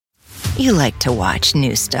You like to watch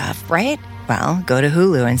new stuff, right? Well, go to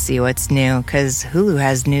Hulu and see what's new, because Hulu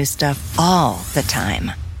has new stuff all the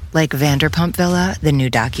time. Like Vanderpump Villa, the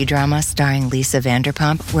new docudrama starring Lisa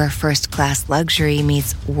Vanderpump, where first-class luxury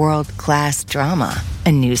meets world-class drama.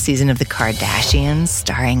 A new season of The Kardashians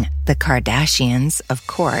starring The Kardashians, of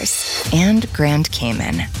course. And Grand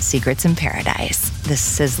Cayman, Secrets in Paradise, the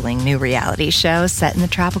sizzling new reality show set in the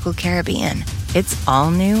tropical Caribbean. It's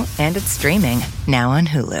all new and it's streaming now on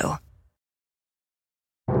Hulu.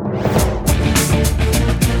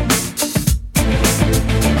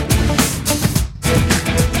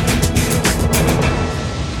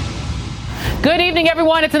 Good evening,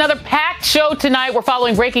 everyone. It's another packed show tonight. We're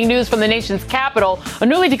following breaking news from the nation's capital. A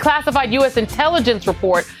newly declassified U.S. intelligence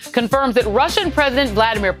report confirms that Russian President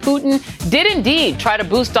Vladimir Putin did indeed try to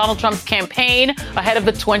boost Donald Trump's campaign ahead of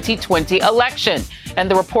the 2020 election. And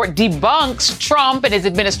the report debunks Trump and his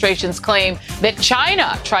administration's claim that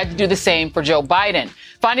China tried to do the same for Joe Biden,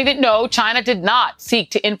 finding that no, China did not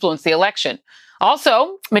seek to influence the election.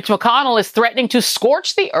 Also, Mitch McConnell is threatening to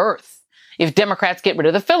scorch the earth if Democrats get rid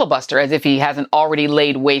of the filibuster, as if he hasn't already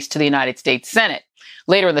laid waste to the United States Senate.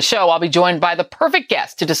 Later in the show, I'll be joined by the perfect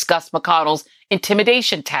guest to discuss McConnell's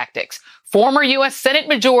intimidation tactics, former U.S. Senate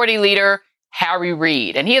Majority Leader Harry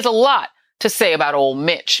Reid. And he has a lot to say about old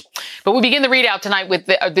Mitch. But we begin the readout tonight with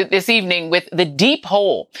this evening with the deep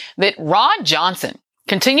hole that Ron Johnson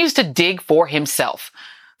continues to dig for himself.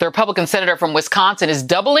 The Republican senator from Wisconsin is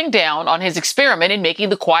doubling down on his experiment in making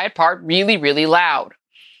the quiet part really, really loud.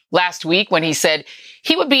 Last week, when he said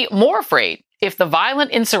he would be more afraid if the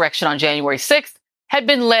violent insurrection on January 6th had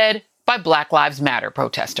been led by Black Lives Matter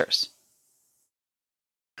protesters.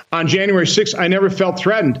 On January 6th, I never felt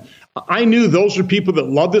threatened. I knew those are people that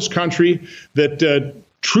love this country, that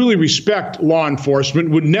truly respect law enforcement,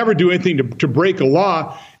 would never do anything to break a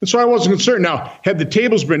law. And so I wasn't concerned. Now, had the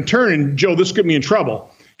tables been turned, and Joe, this got me in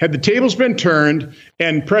trouble. Had the tables been turned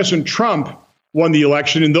and President Trump won the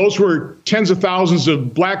election, and those were tens of thousands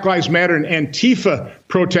of Black Lives Matter and Antifa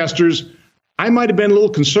protesters, I might have been a little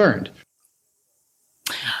concerned.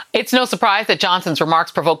 It's no surprise that Johnson's remarks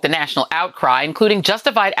provoked the national outcry, including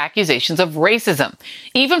justified accusations of racism,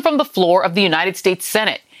 even from the floor of the United States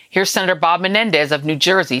Senate. Here's Senator Bob Menendez of New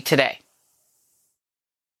Jersey today.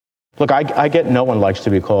 Look, I get no one likes to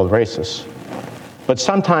be called racist. But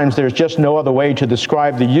sometimes there's just no other way to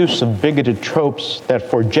describe the use of bigoted tropes that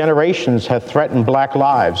for generations have threatened black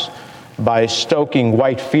lives by stoking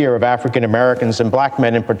white fear of African Americans and black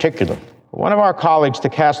men in particular. One of our colleagues to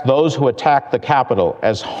cast those who attack the Capitol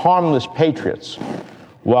as harmless patriots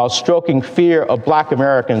while stroking fear of black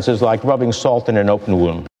Americans is like rubbing salt in an open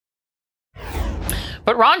wound.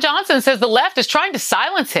 But Ron Johnson says the left is trying to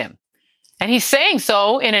silence him. And he's saying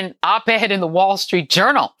so in an op-ed in the Wall Street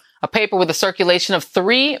Journal, a paper with a circulation of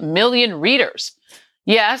 3 million readers.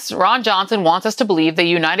 Yes, Ron Johnson wants us to believe the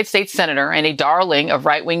United States senator and a darling of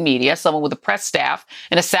right-wing media, someone with a press staff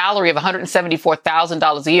and a salary of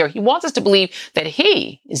 $174,000 a year, he wants us to believe that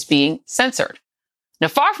he is being censored. Now,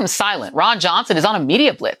 far from silent, Ron Johnson is on a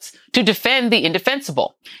media blitz to defend the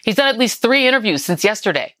indefensible. He's done at least 3 interviews since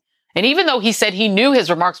yesterday. And even though he said he knew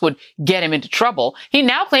his remarks would get him into trouble, he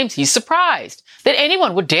now claims he's surprised that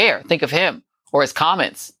anyone would dare think of him or his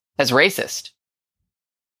comments as racist.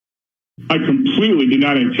 I completely did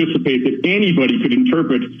not anticipate that anybody could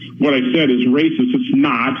interpret what I said as racist. It's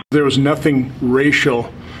not. There was nothing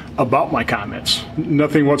racial about my comments,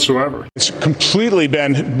 nothing whatsoever. It's completely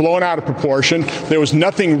been blown out of proportion. There was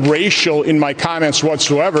nothing racial in my comments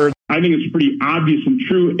whatsoever. I think it's pretty obvious and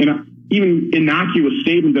true, and even innocuous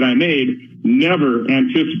statement that I made, never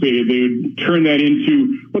anticipated they would turn that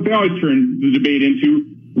into what they always turn the debate into,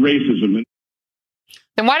 racism.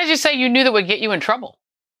 Then why did you say you knew that would get you in trouble,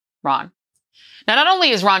 Ron? Now, not only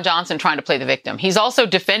is Ron Johnson trying to play the victim, he's also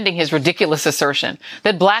defending his ridiculous assertion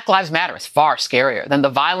that Black Lives Matter is far scarier than the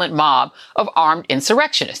violent mob of armed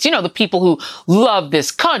insurrectionists. You know, the people who love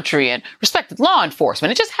this country and respected law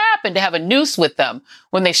enforcement. It just happened to have a noose with them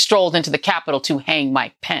when they strolled into the Capitol to hang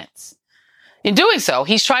Mike Pence. In doing so,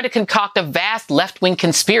 he's trying to concoct a vast left-wing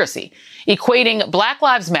conspiracy, equating Black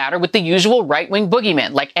Lives Matter with the usual right-wing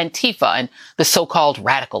boogeymen like Antifa and the so-called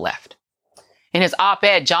radical left. In his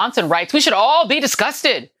op-ed, Johnson writes, "We should all be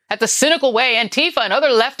disgusted at the cynical way Antifa and other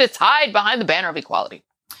leftists hide behind the banner of equality."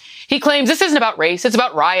 He claims this isn't about race, it's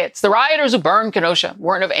about riots. The rioters who burned Kenosha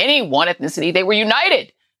weren't of any one ethnicity. They were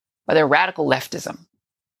united by their radical leftism.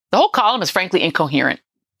 The whole column is frankly incoherent,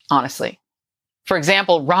 honestly. For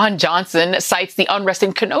example, Ron Johnson cites the unrest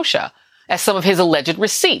in Kenosha as some of his alleged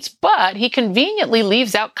receipts, but he conveniently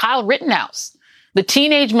leaves out Kyle Rittenhouse, the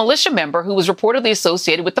teenage militia member who was reportedly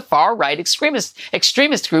associated with the far-right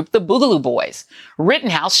extremist group, the Boogaloo Boys.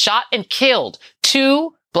 Rittenhouse shot and killed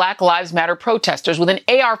 2 Black Lives Matter protesters with an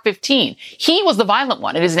AR-15. He was the violent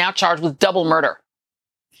one and is now charged with double murder.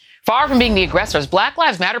 Far from being the aggressors, Black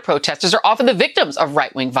Lives Matter protesters are often the victims of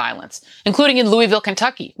right-wing violence, including in Louisville,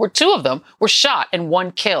 Kentucky, where 2 of them were shot and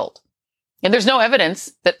 1 killed. And there's no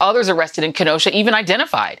evidence that others arrested in Kenosha even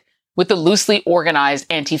identified with the loosely organized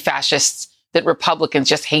anti-fascists that Republicans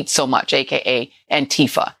just hate so much, aka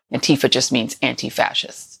Antifa. Antifa just means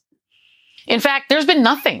anti-fascists. In fact, there's been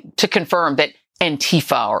nothing to confirm that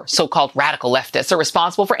Antifa or so-called radical leftists are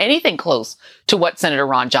responsible for anything close to what Senator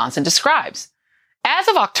Ron Johnson describes. As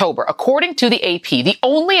of October, according to the AP, the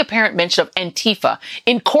only apparent mention of Antifa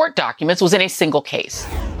in court documents was in a single case.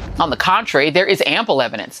 On the contrary, there is ample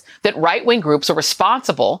evidence that right-wing groups are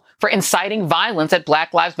responsible for inciting violence at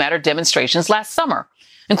Black Lives Matter demonstrations last summer,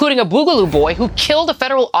 including a Boogaloo boy who killed a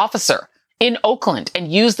federal officer in Oakland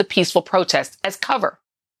and used the peaceful protest as cover.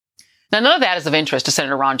 Now, none of that is of interest to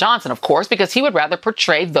Senator Ron Johnson, of course, because he would rather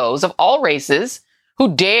portray those of all races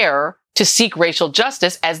who dare to seek racial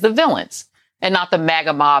justice as the villains, and not the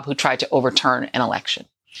MAGA mob who tried to overturn an election.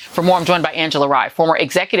 For more, I'm joined by Angela Rye, former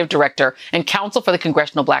executive director and counsel for the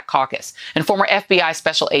Congressional Black Caucus, and former FBI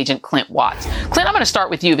Special Agent Clint Watts. Clint, I'm going to start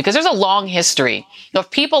with you because there's a long history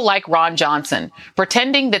of people like Ron Johnson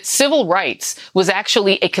pretending that civil rights was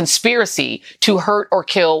actually a conspiracy to hurt or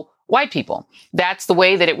kill white people. That's the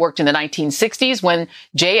way that it worked in the 1960s when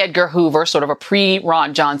J. Edgar Hoover, sort of a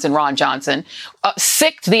pre-Ron Johnson,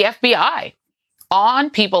 sicked the FBI on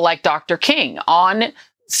people like Dr. King, on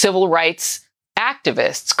civil rights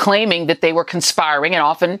activists, claiming that they were conspiring, and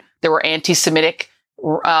often there were anti-Semitic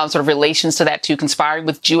sort of relations to that too, conspiring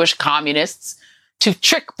with Jewish communists to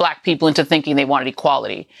trick black people into thinking they wanted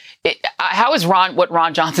equality. How is what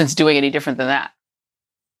Ron Johnson's doing any different than that?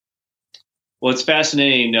 Well, it's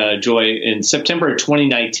fascinating, Joy. In September of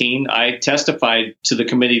 2019, I testified to the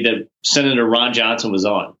committee that Senator Ron Johnson was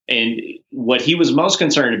on. And what he was most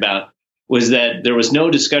concerned about was that there was no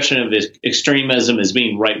discussion of extremism as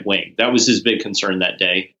being right wing. That was his big concern that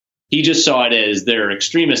day. He just saw it as there are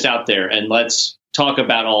extremists out there, and let's talk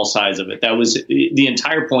about all sides of it. That was the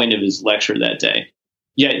entire point of his lecture that day.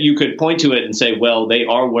 Yet you could point to it and say, well, they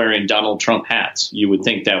are wearing Donald Trump hats. You would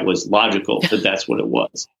think that was logical, but that's what it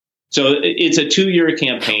was. So it's a 2-year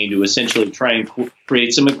campaign to essentially try and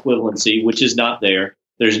create some equivalency, which is not there.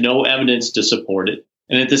 There's no evidence to support it.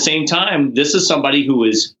 And at the same time, this is somebody who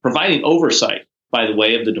is providing oversight, by the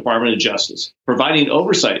way, of the Department of Justice, providing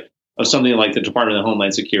oversight of something like the Department of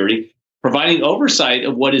Homeland Security, providing oversight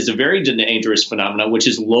of what is a very dangerous phenomenon, which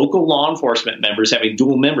is local law enforcement members having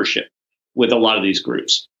dual membership with a lot of these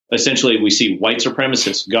groups. Essentially, we see white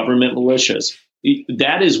supremacists, government militias.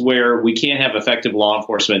 That is where we can't have effective law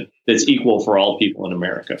enforcement that's equal for all people in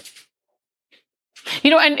America.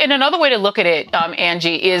 You know, and another way to look at it,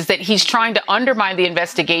 Angie, is that he's trying to undermine the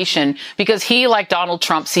investigation because he, like Donald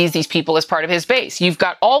Trump, sees these people as part of his base. You've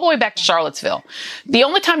got all the way back to Charlottesville. The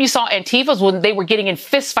only time you saw Antifa was when they were getting in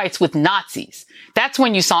fistfights with Nazis. That's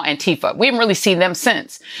when you saw Antifa. We haven't really seen them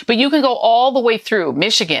since. But you can go all the way through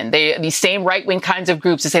Michigan, these same right-wing kinds of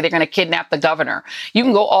groups that say they're going to kidnap the governor. You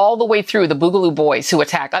can go all the way through the Boogaloo Boys who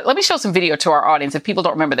attack. Let me show some video to our audience if people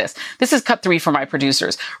don't remember this. This is cut 3 for my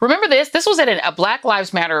producers. Remember this? This was at a Black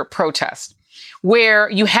Lives Matter protest where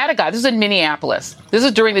you had a guy, this is in Minneapolis. This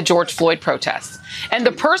is during the George Floyd protests. And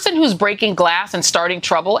the person who's breaking glass and starting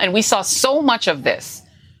trouble, and we saw so much of this,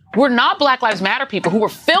 were not Black Lives Matter people who were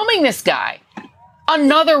filming this guy.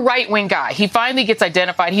 Another right-wing guy. He finally gets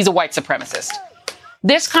identified. He's a white supremacist.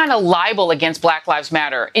 This kind of libel against Black Lives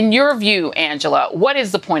Matter, in your view, Angela, what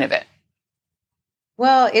is the point of it?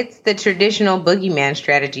 Well, it's the traditional boogeyman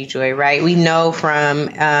strategy, Joy, right? We know from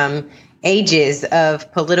ages of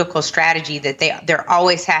political strategy that there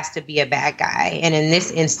always has to be a bad guy. And in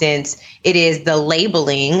this instance, it is the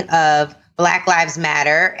labeling of Black Lives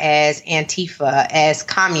Matter as Antifa, as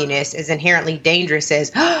communist, as inherently dangerous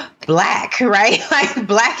as black, right? Like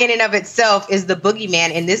black in and of itself is the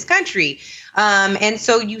boogeyman in this country. And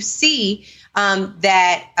so you see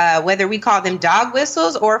that whether we call them dog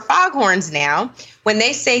whistles or foghorns now, when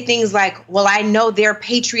they say things like, well, I know they're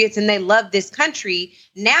patriots and they love this country.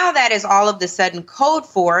 Now that is all of a sudden code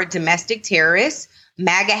for domestic terrorists,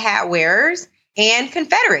 MAGA hat wearers, and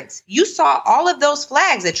Confederates. You saw all of those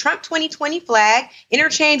flags, the Trump 2020 flag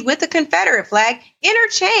interchanged with the Confederate flag,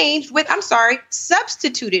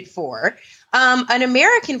 substituted for an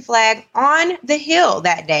American flag on the Hill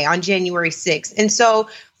that day on January 6th. And so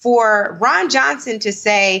for Ron Johnson to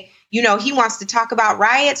say, he wants to talk about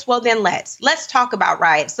riots. Well, then let's talk about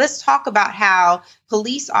riots. Let's talk about how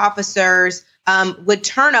police officers would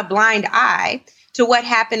turn a blind eye to what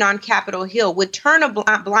happened on Capitol Hill, would turn a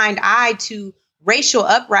blind eye to racial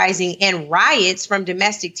uprising and riots from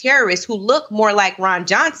domestic terrorists who look more like Ron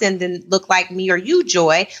Johnson than look like me or you,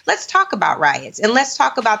 Joy. Let's talk about riots, and let's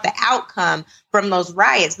talk about the outcome from those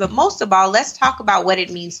riots. But most of all, let's talk about what it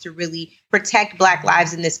means to really protect Black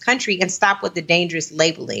lives in this country and stop with the dangerous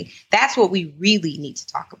labeling. That's what we really need to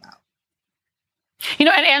talk about. And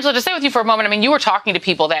Angela, to stay with you for a moment, I mean, you were talking to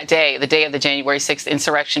people that day, the day of the January 6th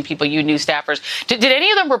insurrection, people you knew, staffers. Did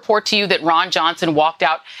any of them report to you that Ron Johnson walked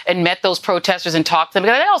out and met those protesters and talked to them?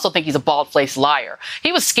 Because I also think he's a bald-faced liar.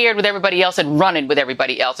 He was scared with everybody else and running with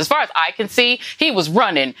everybody else. As far as I can see, he was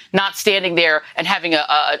running, not standing there and having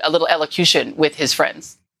a little elocution with his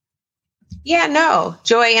friends. Yeah, no,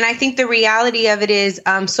 Joy. And I think the reality of it is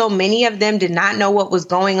so many of them did not know what was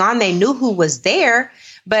going on. They knew who was there.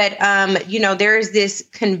 But, there is this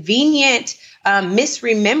convenient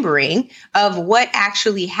misremembering of what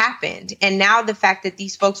actually happened. And now the fact that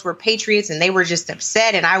these folks were patriots and they were just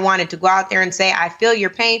upset and I wanted to go out there and say, I feel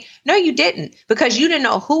your pain. No, you didn't, because you didn't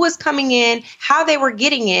know who was coming in, how they were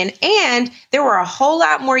getting in. And there were a whole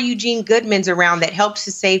lot more Eugene Goodmans around that helped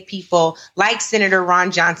to save people like Senator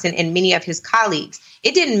Ron Johnson and many of his colleagues.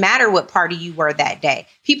 It didn't matter what party you were that day.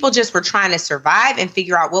 People just were trying to survive and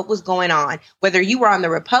figure out what was going on, whether you were on the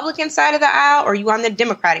Republican side of the aisle or you were on the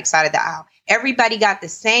Democratic side of the aisle. Everybody got the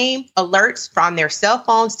same alerts from their cell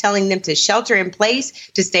phones telling them to shelter in place,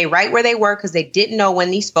 to stay right where they were, because they didn't know when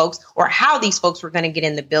these folks or how these folks were going to get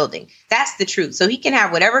in the building. That's the truth. So he can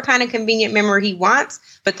have whatever kind of convenient memory he wants.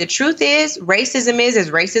 But the truth is racism is as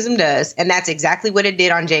racism does. And that's exactly what it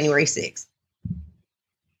did on January 6th.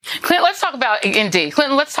 Clinton, let's talk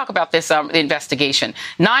about this investigation.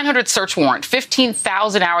 900 search warrant,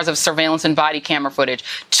 15,000 hours of surveillance and body camera footage,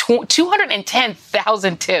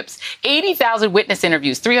 210,000 tips, 80,000 witness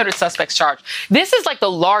interviews, 300 suspects charged. This is like the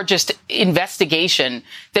largest investigation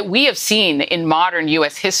that we have seen in modern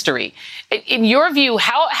U.S. history. In your view,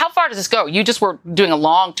 how far does this go? You just were doing a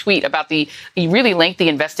long tweet about the really lengthy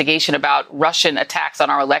investigation about Russian attacks on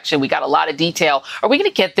our election. We got a lot of detail. Are we going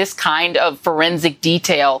to get this kind of forensic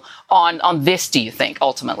detail on this, do you think,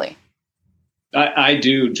 ultimately? I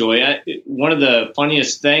do, Joy. One of the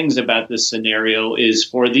funniest things about this scenario is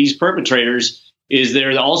for these perpetrators is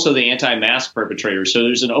they're also the anti-mask perpetrators. So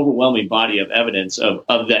there's an overwhelming body of evidence of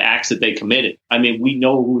the acts that they committed. I mean, we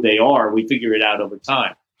know who they are. We figure it out over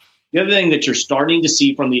time. The other thing that you're starting to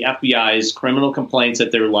see from the FBI's criminal complaints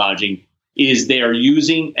that they're lodging is they are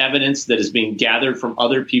using evidence that is being gathered from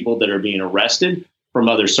other people that are being arrested, from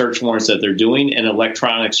other search warrants that they're doing, and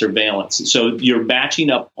electronic surveillance. So you're matching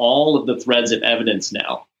up all of the threads of evidence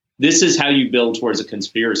now. This is how you build towards a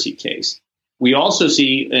conspiracy case. We also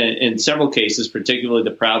see in several cases, particularly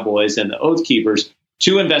the Proud Boys and the Oath Keepers,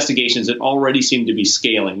 two investigations that already seem to be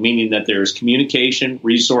scaling, meaning that there's communication,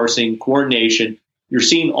 resourcing, coordination. You're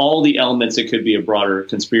seeing all the elements that could be a broader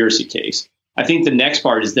conspiracy case. I think the next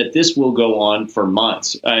part is that this will go on for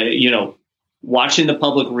months. Watching the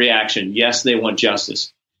public reaction, yes, they want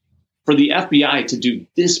justice. For the FBI to do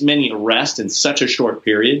this many arrests in such a short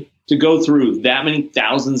period, to go through that many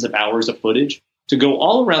thousands of hours of footage, to go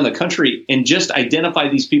all around the country and just identify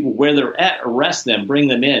these people where they're at, arrest them, bring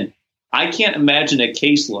them in. I can't imagine a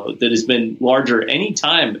caseload that has been larger any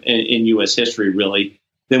time in U.S. history, really,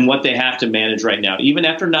 than what they have to manage right now. Even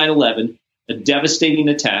after 9/11, a devastating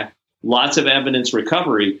attack, lots of evidence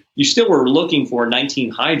recovery, you still were looking for 19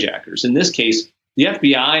 hijackers. In this case, the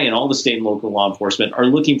FBI and all the state and local law enforcement are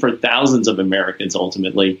looking for thousands of Americans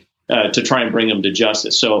ultimately to try and bring them to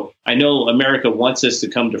justice. So I know America wants this to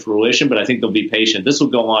come to fruition, but I think they'll be patient. This will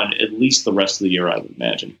go on at least the rest of the year, I would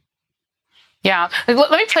imagine. Yeah.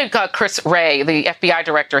 Let me play Chris Wray, the FBI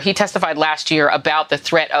director. He testified last year about the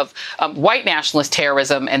threat of white nationalist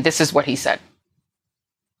terrorism, and this is what he said.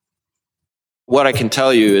 What I can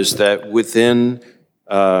tell you is that within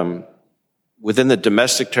the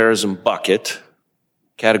domestic terrorism bucket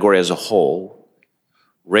category as a whole,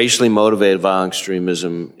 racially motivated violent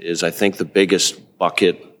extremism is, I think, the biggest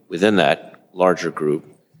bucket within that larger group.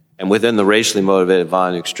 And within the racially motivated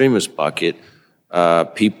violent extremist bucket,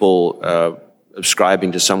 people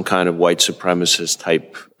ascribing to some kind of white supremacist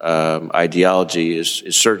type ideology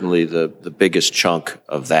is certainly the biggest chunk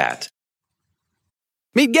of that.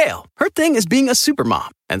 Meet Gail. Her thing is being a supermom,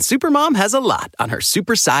 and supermom has a lot on her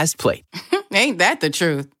supersized plate. Ain't that the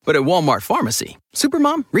truth? But at Walmart Pharmacy,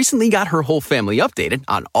 supermom recently got her whole family updated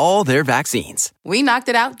on all their vaccines. We knocked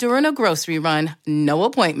it out during a grocery run. No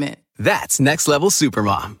appointment. That's next level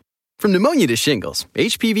supermom. From pneumonia to shingles,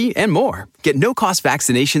 HPV, and more, get no-cost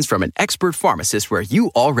vaccinations from an expert pharmacist where you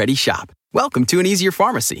already shop. Welcome to an easier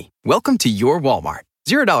pharmacy. Welcome to your Walmart.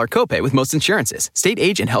 $0 copay with most insurances. State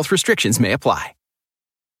age and health restrictions may apply.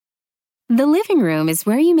 The living room is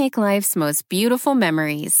where you make life's most beautiful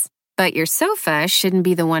memories. But your sofa shouldn't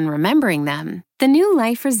be the one remembering them. The new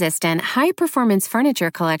life-resistant, high-performance furniture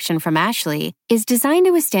collection from Ashley is designed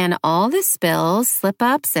to withstand all the spills,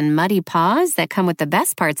 slip-ups, and muddy paws that come with the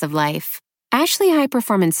best parts of life. Ashley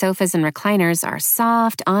high-performance sofas and recliners are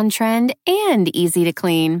soft, on-trend, and easy to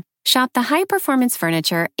clean. Shop the high-performance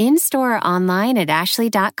furniture in-store or online at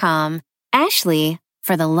ashley.com. Ashley,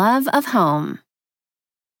 for the love of home.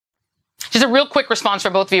 Just a real quick response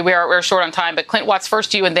from both of you. We're short on time, but Clint Watts,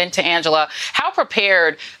 first to you and then to Angela. How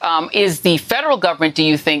prepared is the federal government, do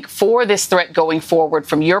you think, for this threat going forward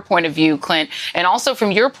from your point of view, Clint, and also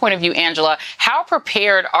from your point of view, Angela? How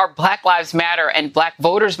prepared are Black Lives Matter and Black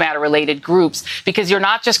Voters Matter related groups? Because you're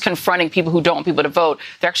not just confronting people who don't want people to vote.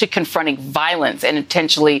 They're actually confronting violence and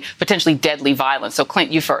potentially deadly violence. So,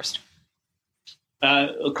 Clint, you first.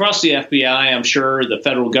 Across the FBI, I'm sure the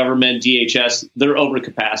federal government, DHS, they're over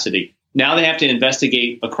capacity. Now they have to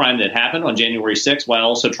investigate a crime that happened on January 6th while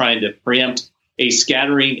also trying to preempt a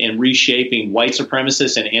scattering and reshaping white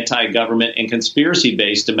supremacist and anti-government and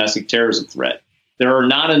conspiracy-based domestic terrorism threat. There are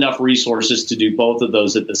not enough resources to do both of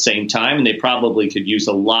those at the same time, and they probably could use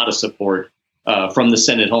a lot of support from the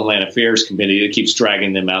Senate Homeland Affairs Committee that keeps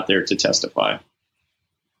dragging them out there to testify.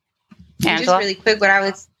 Angela? Just really quick,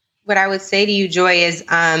 what I would say to you, Joy, is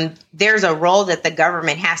there's a role that the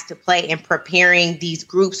government has to play in preparing these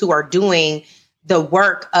groups who are doing the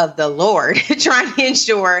work of the Lord, trying to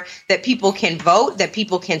ensure that people can vote, that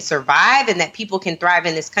people can survive, and that people can thrive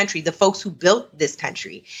in this country, the folks who built this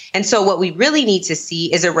country. And so what we really need to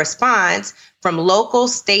see is a response from local,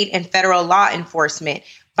 state, and federal law enforcement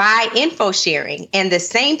by info sharing. And the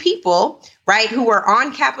same people, right, who were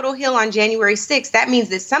on Capitol Hill on January 6th, that means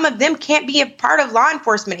that some of them can't be a part of law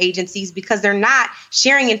enforcement agencies because they're not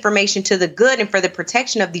sharing information to the good and for the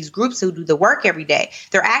protection of these groups who do the work every day.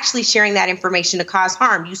 They're actually sharing that information to cause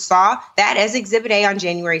harm. You saw that as Exhibit A on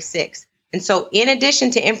January 6th. And so in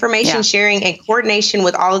addition to information sharing and coordination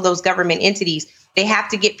with all of those government entities, they have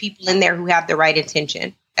to get people in there who have the right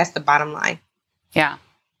intention. That's the bottom line. Yeah.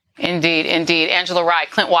 Indeed. Angela Rye,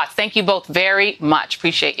 Clint Watts, thank you both very much.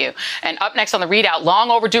 Appreciate you. And up next on the Readout,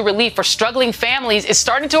 long overdue relief for struggling families is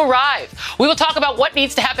starting to arrive. We will talk about what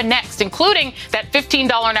needs to happen next, including that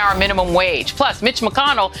 $15 an hour minimum wage. Plus, Mitch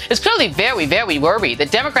McConnell is clearly very, very worried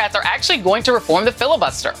that Democrats are actually going to reform the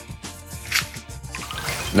filibuster.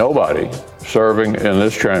 Nobody serving in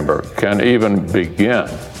this chamber can even begin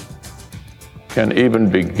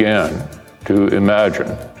to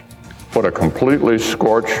imagine what a completely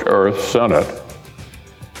scorched earth Senate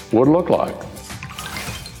would look like.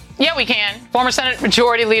 Yeah, we can. Former Senate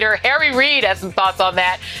Majority Leader Harry Reid has some thoughts on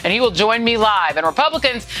that, and he will join me live. And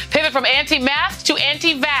Republicans pivot from anti-mask to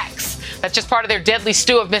anti-vax. That's just part of their deadly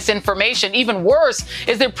stew of misinformation. Even worse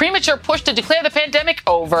is their premature push to declare the pandemic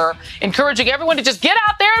over, encouraging everyone to just get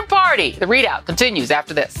out there and party. The Readout continues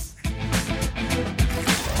after this.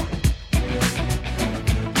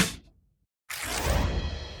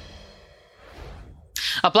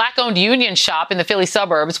 A Black-owned union shop in the Philly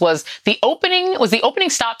suburbs was the opening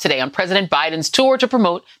stop today on President Biden's tour to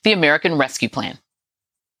promote the American Rescue Plan.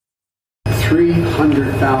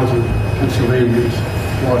 300,000 Pennsylvanians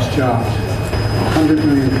lost jobs. 100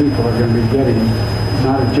 million people are going to be getting,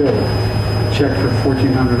 not a joke, a check for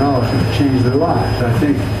 $1,400 to change their lives. I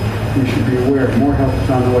think you should be aware more help is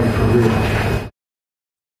on the way for real.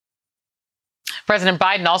 President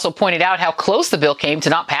Biden also pointed out how close the bill came to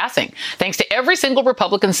not passing, thanks to every single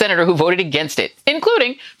Republican senator who voted against it,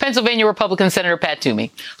 including Pennsylvania Republican Senator Pat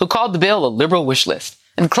Toomey, who called the bill a liberal wish list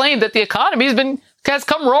and claimed that the economy has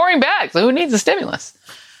come roaring back. So who needs a stimulus?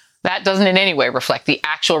 That doesn't in any way reflect the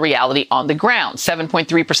actual reality on the ground.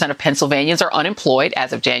 7.3% of Pennsylvanians are unemployed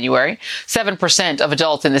as of January. 7% of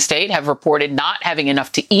adults in the state have reported not having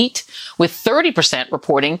enough to eat, with 30%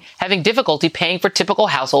 reporting having difficulty paying for typical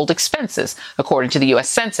household expenses, according to the U.S.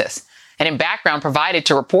 Census. And in background provided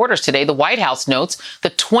to reporters today, the White House notes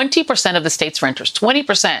that 20% of the state's renters,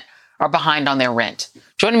 20%, are behind on their rent.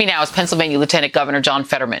 Joining me now is Pennsylvania Lieutenant Governor John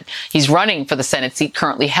Fetterman. He's running for the Senate seat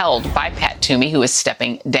currently held by Pat Toomey, who is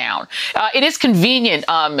stepping down. It is convenient,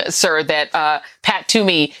 sir, that Pat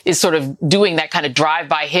Toomey is sort of doing that kind of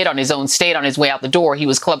drive-by hit on his own state on his way out the door. He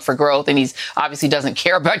was Club for Growth, and he's obviously doesn't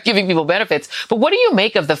care about giving people benefits. But what do you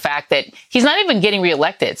make of the fact that he's not even getting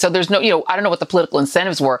reelected? So there's no, I don't know what the political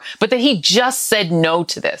incentives were, but that he just said no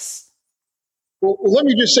to this. Well, let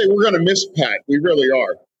me just say we're going to miss Pat. We really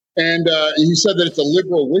are. And he said that it's a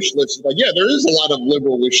liberal wish list. Like, yeah, there is a lot of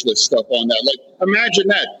liberal wish list stuff on that. Like, imagine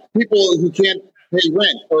that. People who can't pay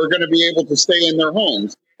rent are going to be able to stay in their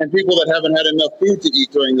homes. And people that haven't had enough food to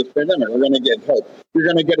eat during this pandemic are going to get help. You're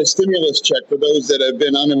going to get a stimulus check for those that have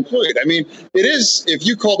been unemployed. I mean, it is, if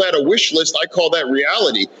you call that a wish list, I call that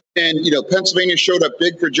reality. And, you know, Pennsylvania showed up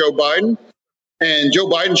big for Joe Biden. And Joe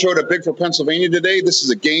Biden showed up big for Pennsylvania today. This is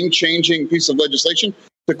a game-changing piece of legislation.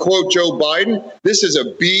 To quote Joe Biden, this is a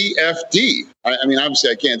BFD. I mean, obviously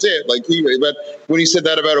I can't say it like but when he said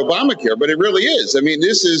that about Obamacare, but it really is. I mean,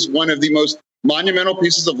 this is one of the most monumental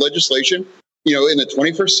pieces of legislation, you know, in the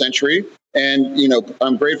 21st century. And, you know,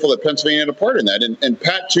 I'm grateful that Pennsylvania had a part in that. And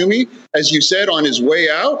Pat Toomey, as you said, on his way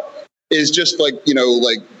out, is just like, you know,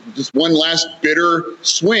 like just one last bitter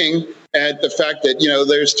swing at the fact that, you know,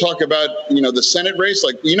 there's talk about, you know, the Senate race.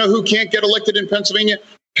 Like, you know who can't get elected in Pennsylvania?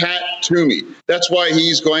 Pat Toomey. That's why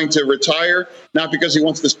he's going to retire, not because he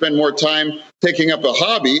wants to spend more time taking up a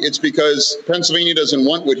hobby. It's because Pennsylvania doesn't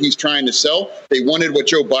want what he's trying to sell. They wanted what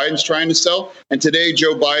Joe Biden's trying to sell. And today,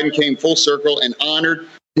 Joe Biden came full circle and honored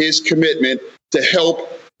his commitment to help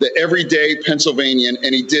the everyday Pennsylvanian,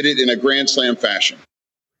 and he did it in a grand slam fashion.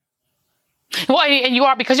 Well, and you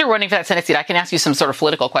are, because you're running for that Senate seat, I can ask you some sort of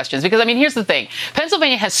political questions. Because, I mean, here's the thing.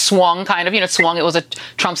 Pennsylvania has swung kind of, you know, it was a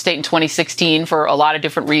Trump state in 2016 for a lot of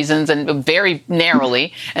different reasons and very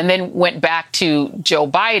narrowly, and then went back to Joe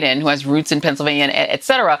Biden, who has roots in Pennsylvania, et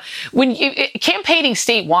cetera. When campaigning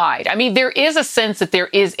statewide, I mean, there is a sense that there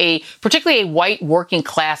is particularly a white working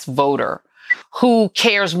class voter who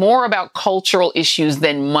cares more about cultural issues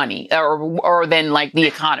than money or than like the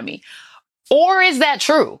economy. Or is that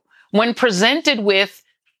true? When presented with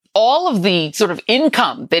all of the sort of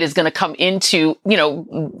income that is going to come into, you know,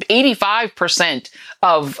 85%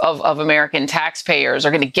 of American taxpayers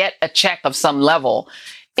are going to get a check of some level.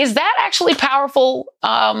 Is that actually powerful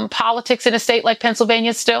politics in a state like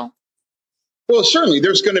Pennsylvania still? Well, certainly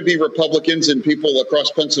there's going to be Republicans and people across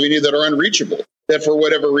Pennsylvania that are unreachable, that for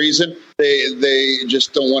whatever reason, they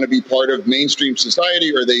just don't want to be part of mainstream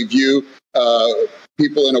society, or they view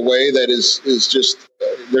people in a way that is just,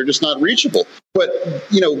 they're just not reachable. But,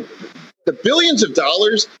 you know, the billions of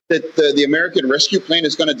dollars that the American Rescue Plan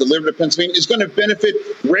is going to deliver to Pennsylvania is going to benefit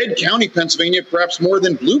Red County, Pennsylvania, perhaps more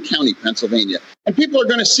than Blue County, Pennsylvania. And people are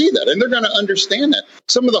going to see that, and they're going to understand that.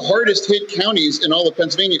 Some of the hardest hit counties in all of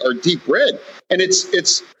Pennsylvania are deep red. And it's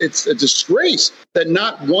a disgrace that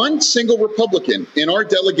not one single Republican in our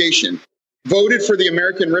delegation voted for the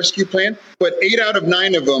American Rescue Plan, but 8 out of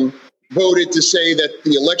 9 of them voted to say that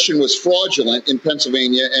the election was fraudulent in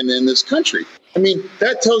Pennsylvania and in this country. I mean,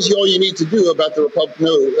 that tells you all you need to do about the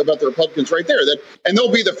Republicans right there. And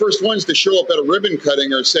they'll be the first ones to show up at a ribbon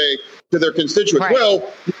cutting or say to their constituents, right,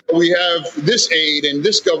 well, we have this aid and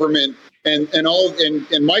this government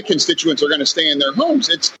and my constituents are going to stay in their homes.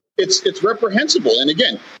 It's reprehensible. And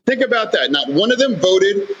again, think about that. Not one of them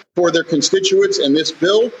voted for their constituents in this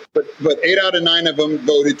bill, but 8 out of 9 of them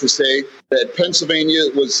voted to say that Pennsylvania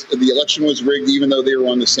the election was rigged, even though they were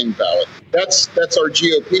on the same ballot. That's our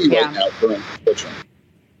GOP right now.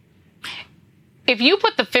 If you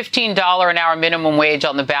put the $15 an hour minimum wage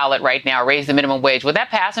on the ballot right now, raise the minimum wage, would that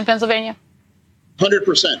pass in Pennsylvania?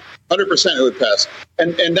 100%. 100% it would pass.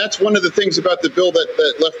 And that's one of the things about the bill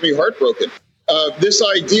that left me heartbroken. This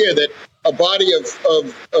idea that a body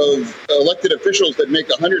of elected officials that make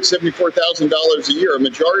 $174,000 a year, a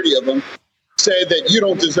majority of them, said that you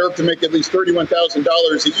don't deserve to make at least $31,000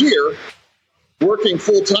 a year, working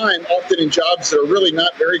full time, often in jobs that are really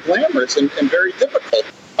not very glamorous and very difficult.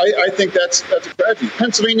 I think that's a tragedy.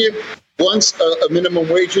 Pennsylvania wants a minimum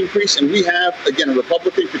wage increase, and we have, again, a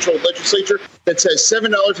Republican-controlled legislature that says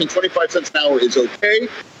 $7.25 an hour is okay.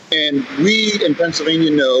 And we in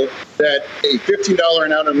Pennsylvania know that a $15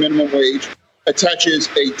 an hour minimum wage attaches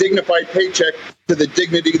a dignified paycheck to the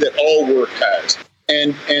dignity that all work has.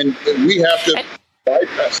 And we have to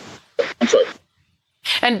bypass. I'm sorry.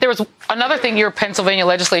 And there was another thing your Pennsylvania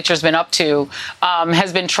legislature has been up to,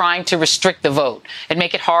 has been trying to restrict the vote and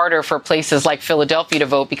make it harder for places like Philadelphia to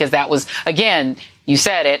vote, because that was, again, you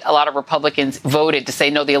said it, a lot of Republicans voted to say,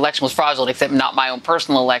 no, the election was fraudulent, except not my own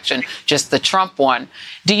personal election, just the Trump one.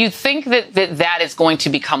 Do you think that is going to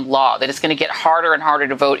become law, that it's going to get harder and harder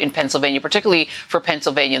to vote in Pennsylvania, particularly for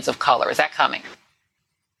Pennsylvanians of color? Is that coming?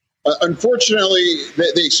 Unfortunately,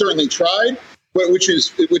 they certainly tried, but which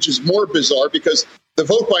is more bizarre, because the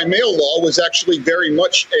vote by mail law was actually very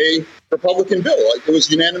much a Republican bill. It was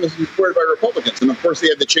unanimously supported by Republicans. And of course, they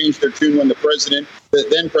had to change their tune when the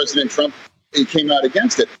then President Trump, came out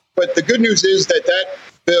against it. But the good news is that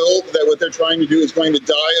bill, that what they're trying to do, is going to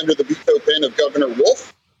die under the veto pen of Governor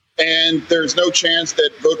Wolf. And there's no chance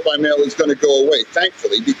that vote by mail is going to go away,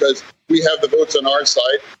 thankfully, because we have the votes on our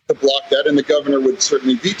side to block that, and the governor would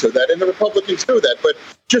certainly veto that, and the Republicans know that. But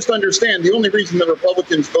just understand, the only reason the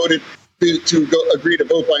Republicans voted to agree to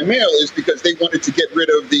vote by mail is because they wanted to get rid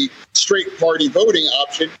of the straight party voting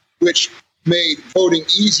option, which made voting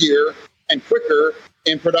easier and quicker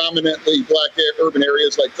in predominantly black urban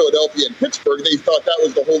areas like Philadelphia and Pittsburgh. They thought that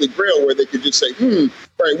was the holy grail where they could just say, all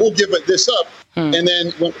right, we'll give this up. And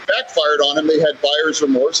then when it backfired on them, they had buyer's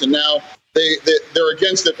remorse, and now they're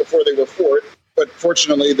against it before they were for it. But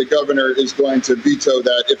fortunately, the governor is going to veto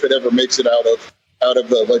that if it ever makes it out of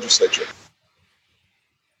the legislature.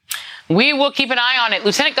 We will keep an eye on it.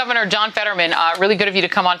 Lieutenant Governor John Fetterman, really good of you to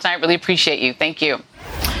come on tonight. Really appreciate you. Thank you.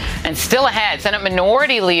 And still ahead, Senate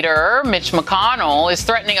Minority Leader Mitch McConnell is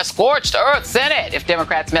threatening a scorched earth Senate if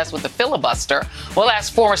Democrats mess with the filibuster. We'll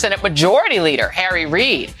ask former Senate Majority Leader Harry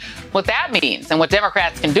Reid what that means and what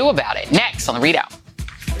Democrats can do about it. Next on the ReidOut.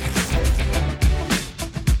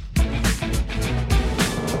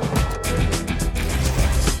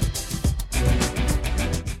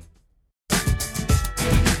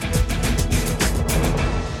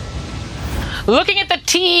 Looking at the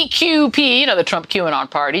TQP, the Trump QAnon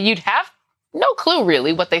party, you'd have no clue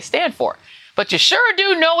really what they stand for. But you sure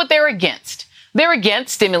do know what they're against. They're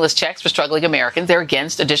against stimulus checks for struggling Americans. They're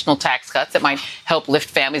against additional tax cuts that might help lift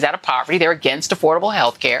families out of poverty. They're against affordable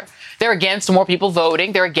health care. They're against more people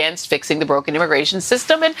voting. They're against fixing the broken immigration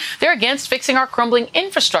system. And they're against fixing our crumbling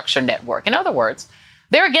infrastructure network. In other words,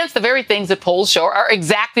 they're against the very things that polls show are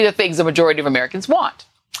exactly the things the majority of Americans want.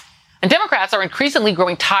 And Democrats are increasingly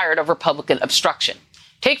growing tired of Republican obstruction.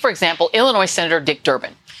 Take, for example, Illinois Senator Dick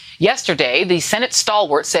Durbin. Yesterday, the Senate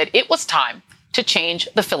stalwart said it was time to change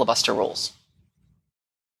the filibuster rules.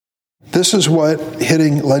 This is what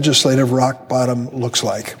hitting legislative rock bottom looks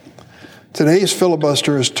like. Today's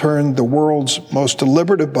filibuster has turned the world's most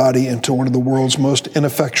deliberative body into one of the world's most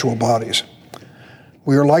ineffectual bodies.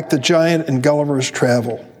 We are like the giant in Gulliver's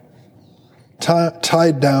Travel,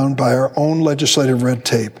 tied down by our own legislative red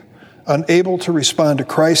tape, unable to respond to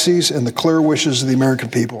crises and the clear wishes of the American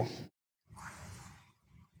people.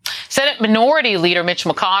 Senate Minority Leader Mitch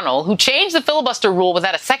McConnell, who changed the filibuster rule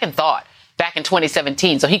without a second thought back in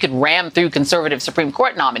 2017 so he could ram through conservative Supreme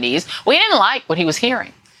Court nominees, well, he didn't like what he was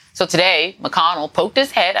hearing. So today, McConnell poked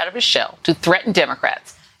his head out of his shell to threaten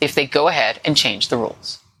Democrats if they go ahead and change the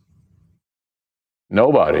rules.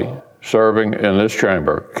 Nobody serving in this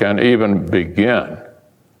chamber can even begin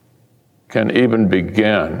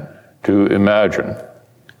to imagine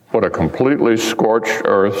what a completely scorched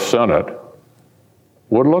earth Senate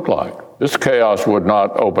would look like. This chaos would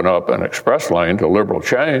not open up an express lane to liberal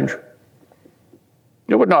change.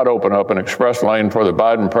 It would not open up an express lane for the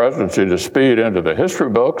Biden presidency to speed into the history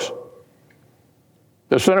books.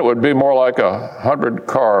 The Senate would be more like a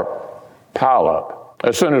 100-car pileup.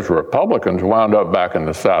 As soon as Republicans wound up back in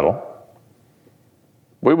the saddle,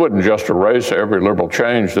 we wouldn't just erase every liberal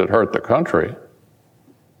change that hurt the country.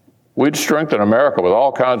 We'd strengthen America with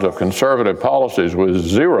all kinds of conservative policies with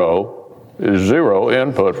zero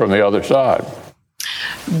input from the other side.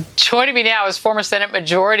 Joining me now is former Senate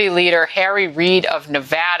Majority Leader Harry Reid of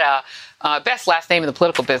Nevada. Best last name in the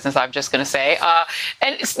political business, I'm just going to say.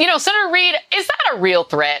 Senator Reid, is that a real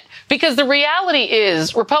threat? Because the reality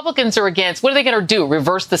is Republicans are against, what are they going to do?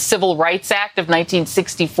 Reverse the Civil Rights Act of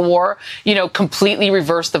 1964? Completely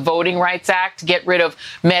reverse the Voting Rights Act, get rid of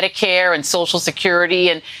Medicare and Social Security?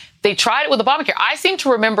 And they tried it with Obamacare. I seem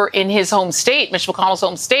to remember in his home state, Mitch McConnell's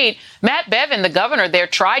home state, Matt Bevin, the governor there,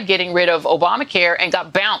 tried getting rid of Obamacare and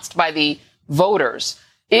got bounced by the voters.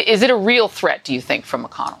 Is it a real threat, do you think, from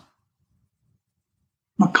McConnell?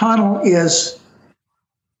 McConnell is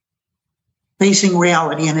facing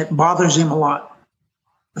reality, and it bothers him a lot.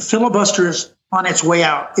 The filibuster is on its way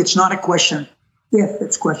out. It's not a question if,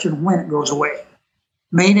 it's a question when it goes away.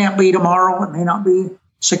 May not be tomorrow. It may not be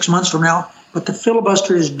 6 months from now. But the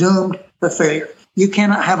filibuster is doomed to failure. You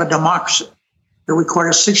cannot have a democracy that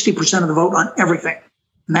requires 60% of the vote on everything.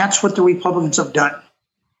 And that's what the Republicans have done.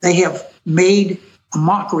 They have made a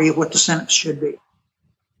mockery of what the Senate should be.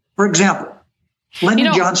 For example,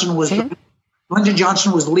 Lyndon Johnson was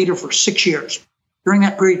the leader for 6 years. During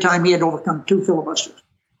that period of time, he had overcome 2 filibusters.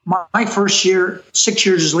 My first year, 6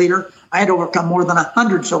 years as leader, I had overcome more than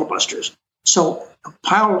 100 filibusters. So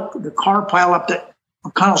the car pile up that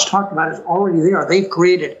McConnell's talked about is already there. They've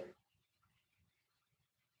created it.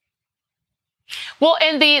 Well,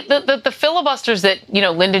 and the filibusters that,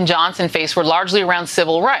 Lyndon Johnson faced were largely around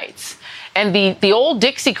civil rights. And the old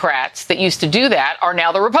Dixiecrats that used to do that are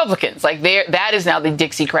now the Republicans. Like that is now the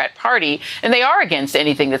Dixiecrat party, and they are against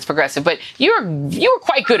anything that's progressive. But you were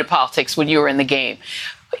quite good at politics when you were in the game.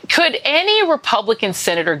 Could any Republican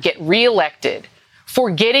senator get reelected for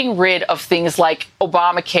getting rid of things like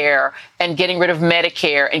Obamacare and getting rid of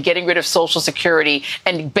Medicare and getting rid of Social Security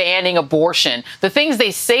and banning abortion, the things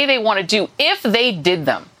they say they want to do? If they did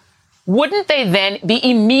them, wouldn't they then be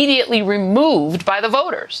immediately removed by the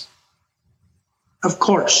voters? Of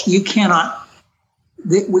course, you cannot.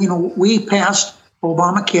 We passed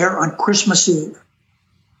Obamacare on Christmas Eve.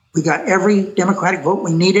 We got every Democratic vote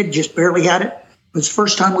we needed, just barely had it. It was the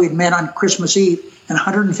first time we'd met on Christmas Eve in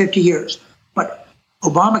 150 years. But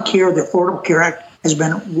Obamacare, the Affordable Care Act, has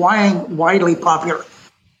been widely popular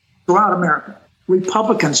throughout America.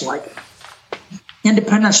 Republicans like it.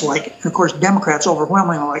 Independents like it. And of course, Democrats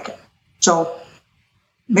overwhelmingly like it. So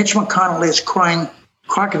Mitch McConnell is crying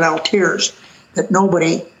crocodile tears that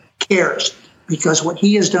nobody cares, because what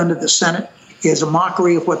he has done to the Senate is a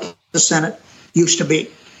mockery of what the Senate used to be.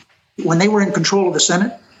 When they were in control of the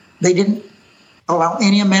Senate, they didn't allow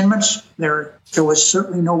any amendments. There was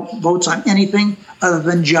certainly no votes on anything other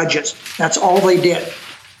than judges. That's all they did.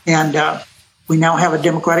 And we now have a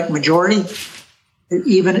Democratic majority.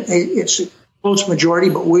 Even it's a close majority,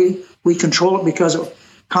 but we control it because of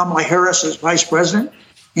Kamala Harris as vice president.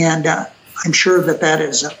 And I'm sure that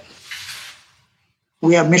is,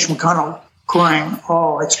 we have Mitch McConnell crying,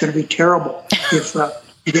 oh, it's going to be terrible if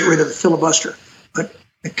you get rid of the filibuster. But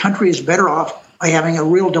the country is better off by having a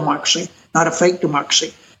real democracy, not a fake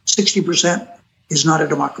democracy. 60% is not a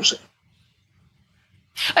democracy.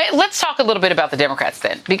 Let's talk a little bit about the Democrats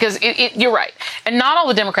then, because you're right. And not all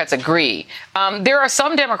the Democrats agree. There are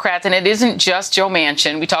some Democrats, and it isn't just Joe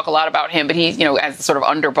Manchin. We talk a lot about him, but he's, as the sort of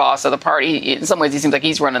underboss of the party. In some ways, he seems like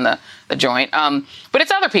he's running the joint. But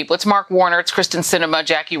it's other people. It's Mark Warner, it's Kristen Sinema,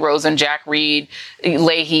 Jackie Rosen, Jack Reid,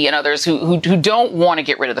 Leahy, and others who don't want to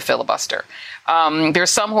get rid of the filibuster.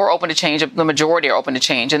 There's some who are open to change. The majority are open to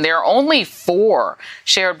change. And there are only 4,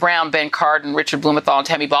 Sherrod Brown, Ben Cardin, Richard Blumenthal, and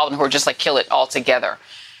Tammy Baldwin, who are just like, kill it altogether.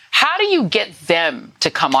 How do you get them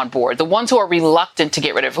to come on board? The ones who are reluctant to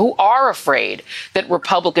get rid of, who are afraid that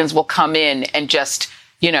Republicans will come in and just,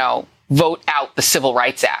 vote out the Civil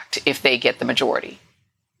Rights Act if they get the majority?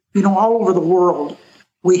 All over the world,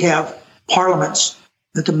 we have parliaments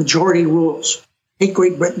that the majority rules. Take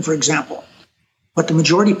Great Britain, for example. What the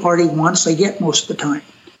majority party wants, they get most of the time.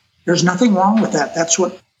 There's nothing wrong with that. That's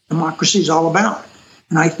what democracy is all about.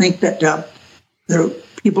 And I think that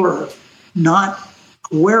people are not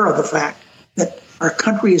aware of the fact that our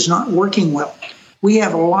country is not working well. We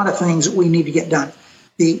have a lot of things that we need to get done.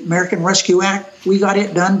 The American Rescue Act, we got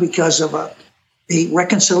it done because of the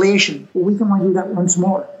reconciliation. Well, we can only do that once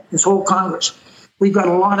more, this whole Congress. We've got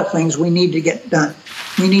a lot of things we need to get done.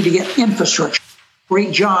 We need to get infrastructure,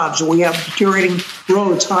 great jobs. We have deteriorating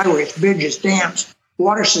roads, highways, bridges, dams,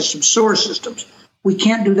 water systems, sewer systems. We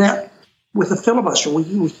can't do that with a filibuster.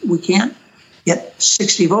 We can't get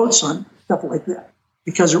 60 votes on stuff like that,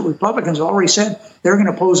 because the Republicans already said they're going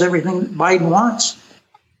to oppose everything that Biden wants.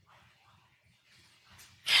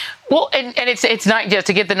 Well, and it's not, just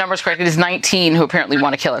to get the numbers correct, it is 19 who apparently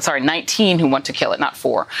want to kill it. Sorry, 19 who want to kill it, not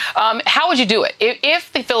 4. How would you do it?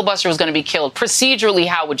 If the filibuster was going to be killed, procedurally,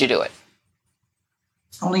 how would you do it?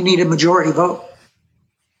 Only need a majority vote.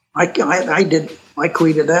 I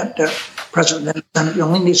created that, President and Senate. You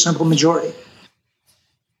only need a simple majority.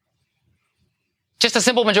 Just a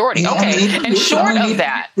simple majority. Okay. And short of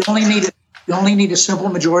that, you only need a simple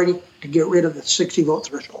majority to get rid of the 60 vote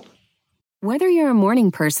threshold. Whether you're a morning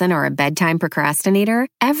person or a bedtime procrastinator,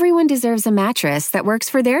 everyone deserves a mattress that works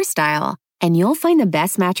for their style. And you'll find the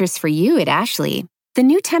best mattress for you at Ashley. The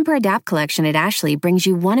new Temper-Adapt collection at Ashley brings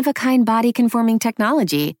you one-of-a-kind body-conforming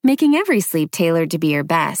technology, making every sleep tailored to be your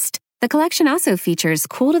best. The collection also features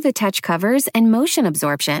cool-to-the-touch covers and motion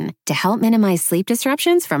absorption to help minimize sleep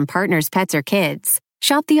disruptions from partners, pets, or kids.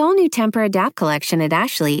 Shop the all-new Temper-Adapt collection at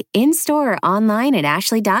Ashley, in-store or online at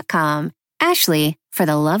ashley.com. Ashley, for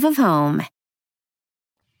the love of home.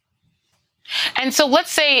 And so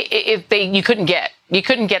let's say if you couldn't get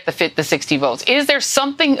the 60 votes. Is there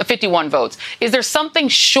something, 51 votes, is there something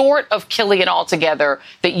short of killing it altogether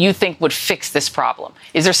that you think would fix this problem?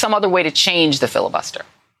 Is there some other way to change the filibuster?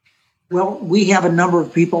 Well, we have a number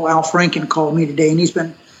of people. Al Franken called me today, and he's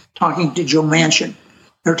been talking to Joe Manchin.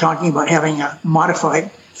 They're talking about having a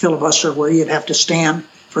modified filibuster where you'd have to stand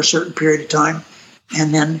for a certain period of time.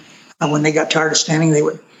 And then when they got tired of standing, they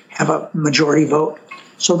would have a majority vote.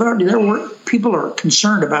 So people are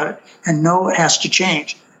concerned about it and know it has to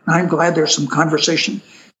change. And I'm glad there's some conversation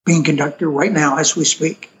being conducted right now as we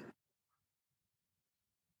speak.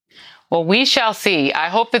 Well, we shall see. I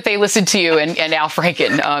hope that they listen to you and Al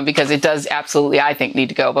Franken, because it does absolutely, I think, need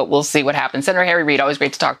to go. But we'll see what happens. Senator Harry Reid, always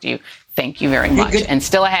great to talk to you. Thank you very much. And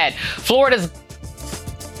still ahead, Florida's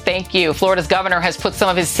governor has put some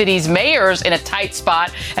of his city's mayors in a tight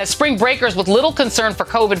spot as spring breakers with little concern for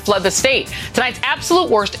COVID flood the state. Tonight's absolute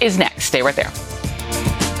worst is next. Stay right there.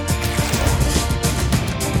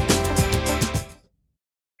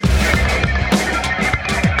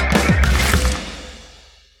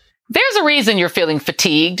 There's a reason you're feeling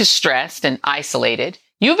fatigued, stressed, and isolated.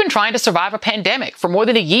 You've been trying to survive a pandemic for more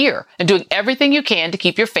than a year and doing everything you can to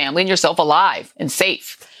keep your family and yourself alive and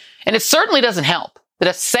safe. And it certainly doesn't help that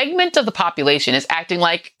a segment of the population is acting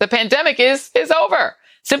like the pandemic is over,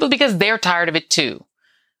 simply because they're tired of it too.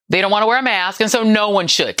 They don't want to wear a mask, and so no one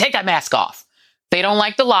should. Take that mask off. They don't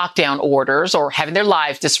like the lockdown orders or having their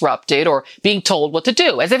lives disrupted or being told what to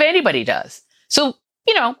do, as if anybody does. So,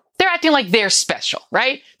 they're acting like they're special,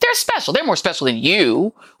 right? They're special. They're more special than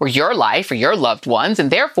you or your life or your loved ones.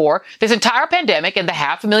 And therefore, this entire pandemic and the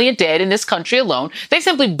 500,000 dead in this country alone, they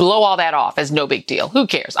simply blow all that off as no big deal. Who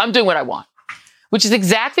cares? I'm doing what I want. Which is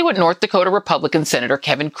exactly what North Dakota Republican Senator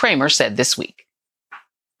Kevin Cramer said this week.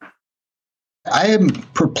 I am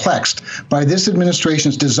perplexed by this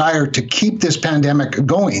administration's desire to keep this pandemic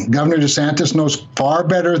going. Governor DeSantis knows far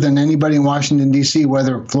better than anybody in Washington, D.C.,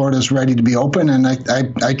 whether Florida is ready to be open. And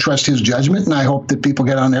I trust his judgment, and I hope that people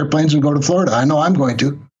get on airplanes and go to Florida. I know I'm going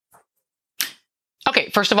to.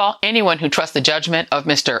 Okay, first of all, anyone who trusts the judgment of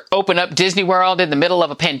Mr. Open Up Disney World in the middle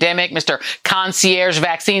of a pandemic, Mr. Concierge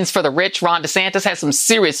Vaccines for the Rich, Ron DeSantis, has some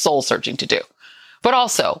serious soul searching to do. But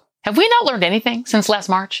also, have we not learned anything since last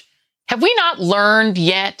March? Have we not learned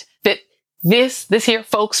yet that this here,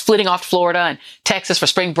 folks flitting off to Florida and Texas for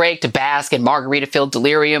spring break to bask in margarita-filled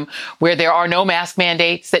delirium where there are no mask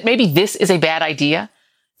mandates, that maybe this is a bad idea?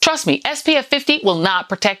 Trust me, SPF 50 will not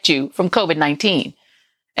protect you from COVID-19.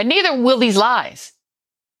 And neither will these lies.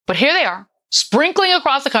 But here they are, sprinkling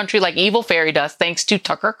across the country like evil fairy dust thanks to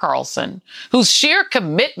Tucker Carlson, whose sheer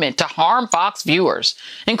commitment to harm Fox viewers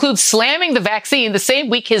includes slamming the vaccine the same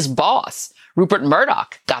week his boss, Rupert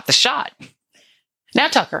Murdoch, got the shot. Now,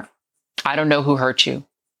 Tucker, I don't know who hurt you,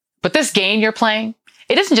 but this game you're playing,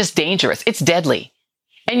 it isn't just dangerous, it's deadly.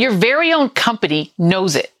 And your very own company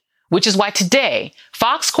knows it, which is why today,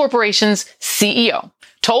 Fox Corporation's CEO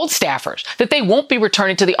told staffers that they won't be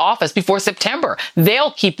returning to the office before September.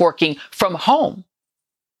 They'll keep working from home.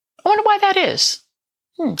 I wonder why that is.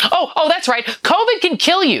 Oh, that's right. COVID can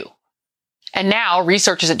kill you. And now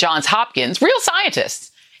researchers at Johns Hopkins, real scientists,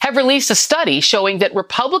 have released a study showing that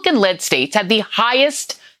Republican-led states had the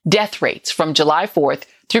highest death rates from July 4th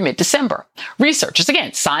through mid-December. Researchers,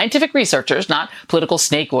 again, scientific researchers, not political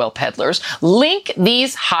snake oil peddlers, link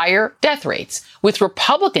these higher death rates with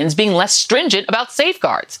Republicans being less stringent about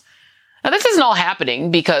safeguards. Now, this isn't all happening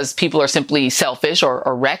because people are simply selfish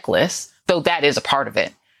or reckless, though that is a part of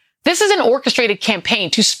it. This is an orchestrated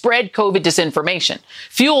campaign to spread COVID disinformation,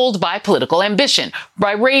 fueled by political ambition,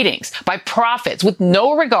 by ratings, by profits, with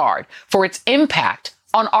no regard for its impact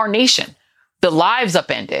on our nation, the lives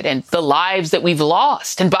upended and the lives that we've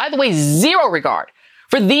lost. And by the way, zero regard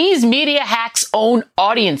for these media hacks' own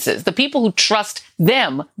audiences, the people who trust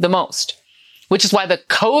them the most, which is why the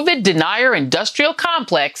COVID denier industrial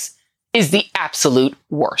complex is the absolute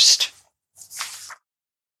worst.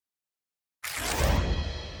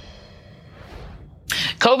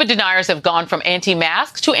 COVID deniers have gone from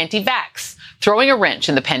anti-mask to anti-vax, throwing a wrench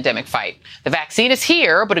in the pandemic fight. The vaccine is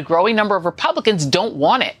here, but a growing number of Republicans don't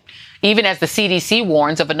want it, even as the CDC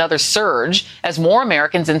warns of another surge as more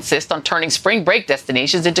Americans insist on turning spring break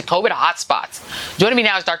destinations into COVID hotspots. Joining me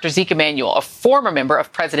now is Dr. Zeke Emanuel, a former member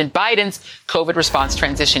of President Biden's COVID response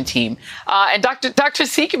transition team. And Dr.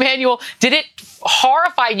 Zeke Emanuel, did it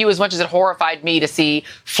horrify you as much as it horrified me to see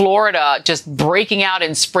Florida just breaking out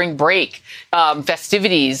in spring break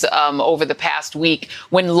festivities over the past week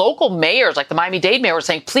when local mayors like the Miami-Dade mayor were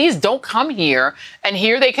saying, please don't come here, and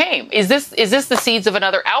here they came? Is this the seeds of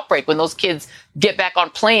another outbreak when those kids get back on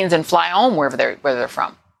planes and fly home wherever they're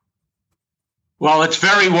from? Well, it's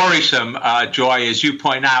very worrisome, Joy. As you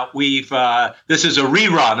point out, this is a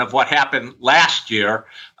rerun of what happened last year,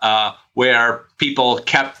 where people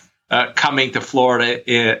kept coming to Florida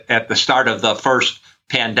at the start of the first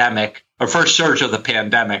surge of the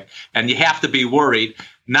pandemic. And you have to be worried,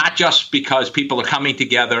 not just because people are coming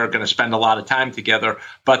together, are going to spend a lot of time together,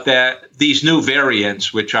 but that these new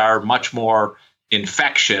variants, which are much more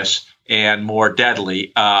infectious and more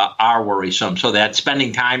deadly, are worrisome. So that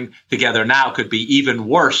spending time together now could be even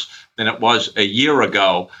worse than it was a year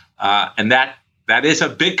ago. And that is a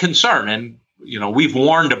big concern. And we've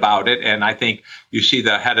warned about it. And I think you see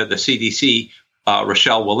the head of the CDC,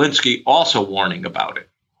 Rochelle Walensky, also warning about it.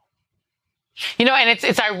 And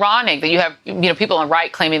it's ironic that you have, people on the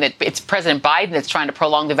right claiming that it's President Biden that's trying to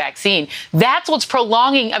prolong the vaccine. That's what's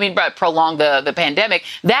prolong the pandemic.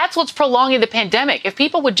 That's what's prolonging the pandemic. If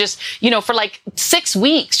people would just, for like 6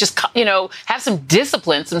 weeks, just, have some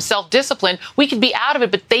discipline, some self-discipline, we could be out of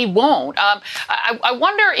it, but they won't. I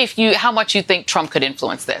wonder how much you think Trump could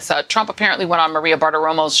influence this. Trump apparently went on Maria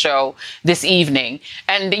Bartiromo's show this evening,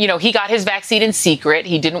 and, he got his vaccine in secret.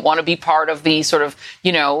 He didn't want to be part of the sort of,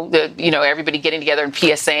 everybody getting together and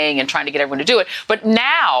PSAing and trying to get everyone to do it. But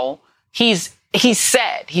now he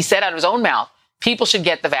said out of his own mouth, people should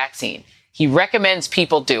get the vaccine. He recommends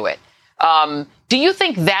people do it. Do you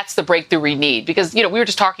think that's the breakthrough we need? Because, we were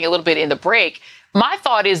just talking a little bit in the break. My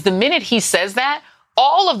thought is the minute he says that,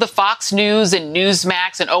 all of the Fox News and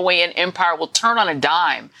Newsmax and OAN empire will turn on a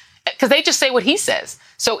dime because they just say what he says.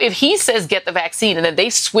 So if he says get the vaccine and then they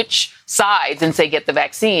switch sides and say get the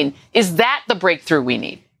vaccine, is that the breakthrough we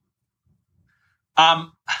need?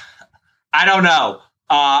 I don't know.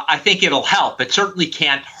 I think it'll help. It certainly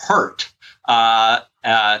can't hurt to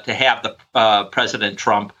have the President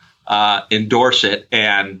Trump endorse it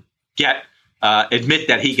and admit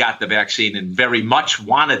that he got the vaccine and very much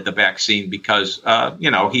wanted the vaccine because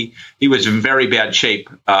he was in very bad shape,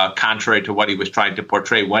 contrary to what he was trying to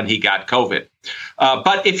portray when he got COVID.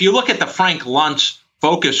 But if you look at the Frank Luntz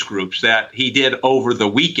focus groups that he did over the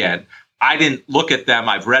weekend, I didn't look at them.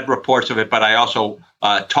 I've read reports of it, but I also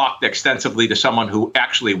talked extensively to someone who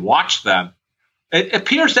actually watched them. It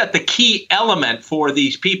appears that the key element for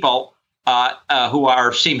these people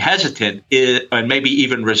who seem hesitant and maybe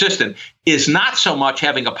even resistant is not so much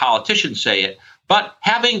having a politician say it, but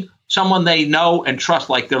having someone they know and trust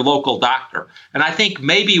like their local doctor. And I think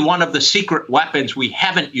maybe one of the secret weapons we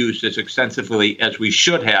haven't used as extensively as we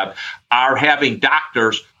should have are having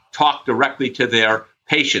doctors talk directly to their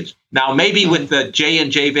patients. Now, maybe with the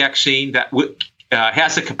J&J vaccine that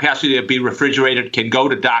has the capacity to be refrigerated, can go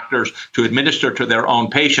to doctors to administer to their own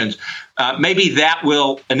patients, maybe that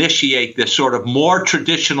will initiate this sort of more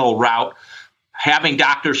traditional route, having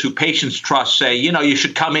doctors who patients trust say, you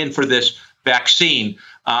should come in for this vaccine,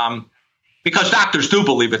 because doctors do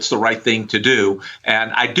believe it's the right thing to do.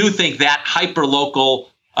 And I do think that hyper-local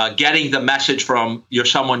getting the message from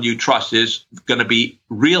someone you trust is going to be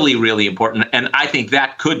really, really important. And I think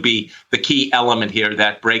that could be the key element here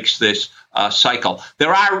that breaks this cycle.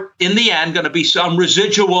 There are, in the end, going to be some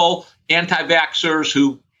residual anti-vaxxers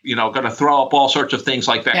who, going to throw up all sorts of things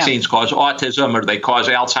like vaccines cause autism or they cause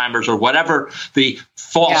Alzheimer's or whatever the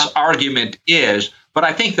false argument is. But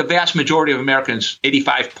I think the vast majority of Americans,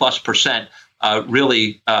 85+%,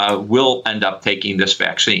 really will end up taking this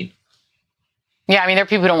vaccine. Yeah, there are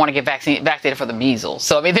people who don't want to get vaccinated for the measles.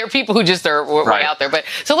 So, there are people who just are right out there. But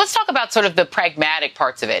so let's talk about sort of the pragmatic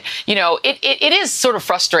parts of it. It is sort of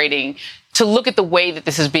frustrating to look at the way that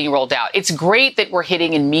this is being rolled out. It's great that we're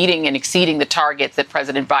hitting and meeting and exceeding the targets that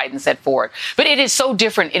President Biden set forward. But it is so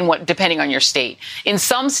different depending on your state. In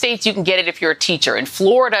some states, you can get it if you're a teacher. In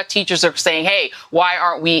Florida, teachers are saying, hey, why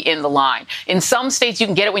aren't we in the line? In some states, you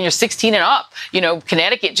can get it when you're 16 and up.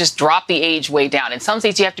 Connecticut just dropped the age way down. In some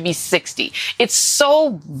states, you have to be 60. It's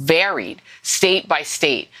so varied state by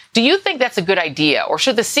state. Do you think that's a good idea? Or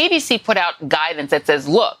should the CDC put out guidance that says,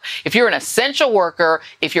 look, if you're an essential worker,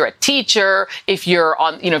 if you're a teacher, if you're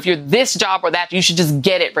on, if you're this job or that, you should just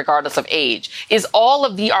get it regardless of age?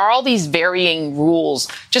 Are all these varying rules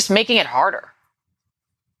just making it harder?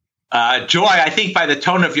 Joy, I think by the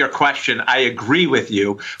tone of your question, I agree with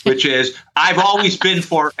you, which is I've always been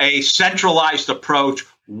for a centralized approach,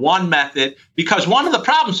 one method, because one of the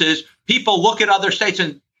problems is people look at other states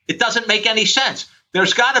and it doesn't make any sense.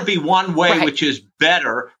 There's got to be one way which is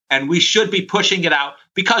better, and we should be pushing it out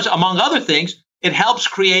because, among other things, it helps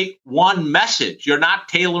create one message. You're not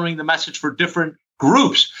tailoring the message for different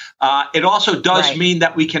groups. It also does mean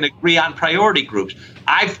that we can agree on priority groups.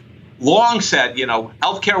 I've long said,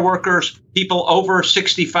 healthcare workers, people over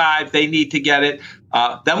 65, they need to get it.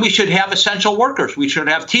 Then we should have essential workers. We should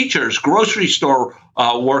have teachers, grocery store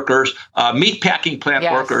workers, meatpacking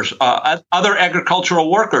plant workers, other agricultural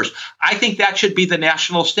workers. I think that should be the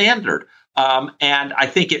national standard. And I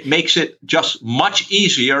think it makes it just much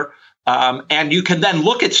easier. And you can then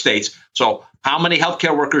look at states. So how many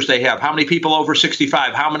healthcare workers they have, how many people over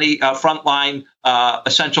 65, how many frontline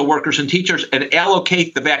essential workers and teachers, and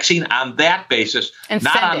allocate the vaccine on that basis, and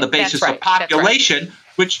not on the basis of population,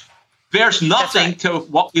 which bears nothing to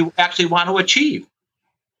what we actually want to achieve.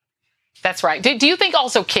 That's right. Do you think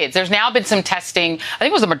also kids, there's now been some testing, I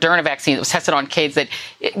think it was the Moderna vaccine that was tested on kids, that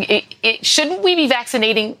shouldn't we be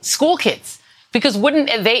vaccinating school kids? Because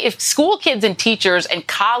if school kids and teachers and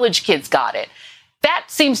college kids got it, that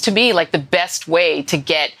seems to me like the best way to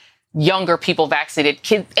get younger people vaccinated,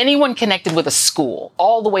 kids, anyone connected with a school,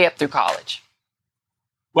 all the way up through college.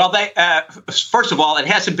 Well, first of all, it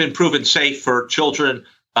hasn't been proven safe for children.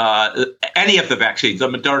 Any of the vaccines, the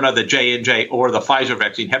Moderna, the J&J, or the Pfizer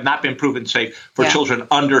vaccine, have not been proven safe for children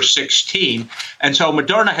under 16. And so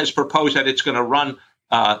Moderna has proposed that it's going to run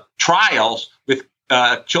trials with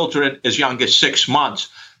children as young as 6 months.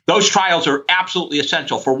 Those trials are absolutely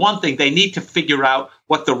essential. For one thing, they need to figure out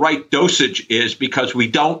what the right dosage is, because we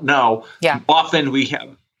don't know. Often we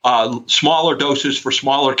have smaller doses for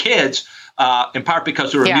smaller kids, in part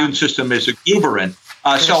because their immune system is exuberant.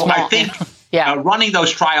 So I think running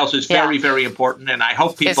those trials is very, very important, and I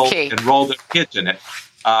hope people enroll their kids in it.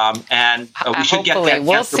 And we should get that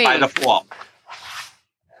answer by the fall.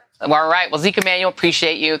 All right. Well, Zeke Emanuel,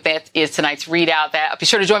 appreciate you. That is tonight's readout. Be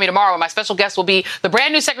sure to join me tomorrow. My special guest will be the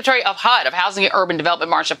brand new Secretary of HUD, of Housing and Urban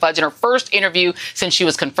Development, Marcia Fudge, in her first interview since she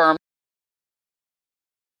was confirmed.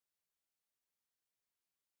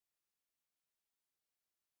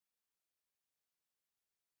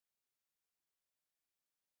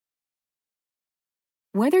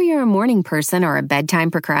 Whether you're a morning person or a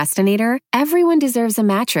bedtime procrastinator, everyone deserves a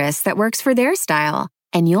mattress that works for their style.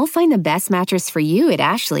 And you'll find the best mattress for you at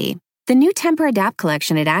Ashley. The new Temper-Adapt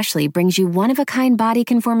collection at Ashley brings you one-of-a-kind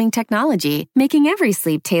body-conforming technology, making every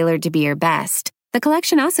sleep tailored to be your best. The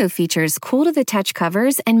collection also features cool-to-the-touch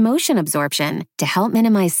covers and motion absorption to help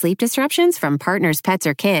minimize sleep disruptions from partners, pets,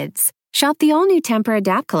 or kids. Shop the all-new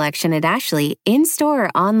Temper-Adapt collection at Ashley, in-store or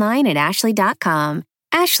online at ashley.com.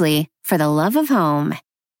 Ashley, for the love of home.